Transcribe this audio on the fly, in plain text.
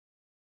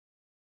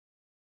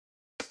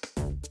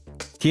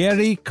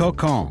Thierry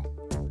Cocon,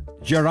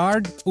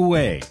 Gerard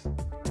Houet,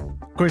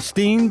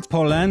 Christine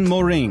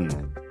Paulin-Moring,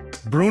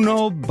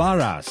 Bruno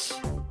Barras,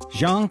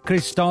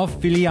 Jean-Christophe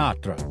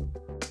Filiatre,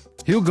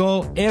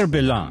 Hugo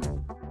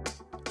Herbelin,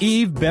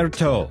 Yves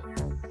Berthaud,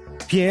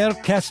 Pierre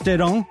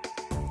Casteron,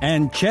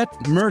 and Chet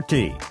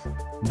Murty.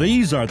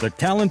 These are the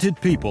talented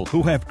people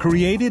who have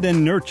created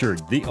and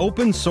nurtured the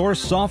open source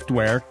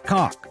software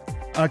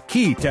COC, a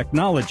key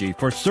technology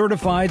for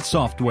certified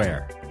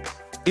software.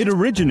 It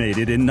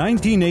originated in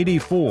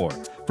 1984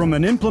 from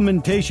an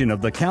implementation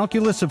of the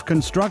calculus of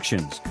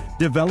constructions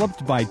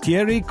developed by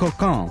Thierry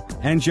Cocon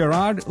and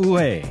Gerard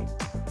Houet.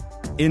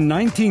 In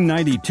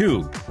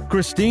 1992,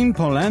 Christine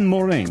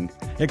Paulin-Moring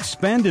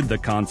expanded the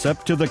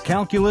concept to the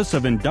calculus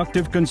of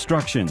inductive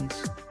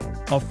constructions.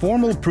 A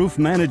formal proof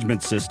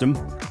management system,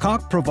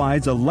 COC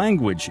provides a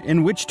language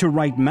in which to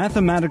write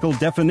mathematical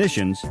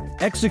definitions,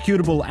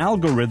 executable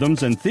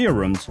algorithms and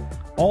theorems,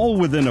 all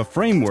within a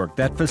framework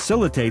that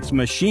facilitates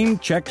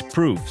machine-checked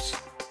proofs.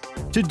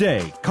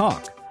 Today,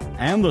 COC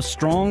and the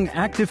strong,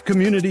 active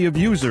community of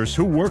users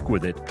who work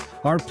with it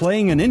are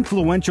playing an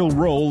influential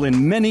role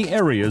in many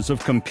areas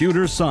of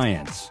computer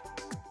science.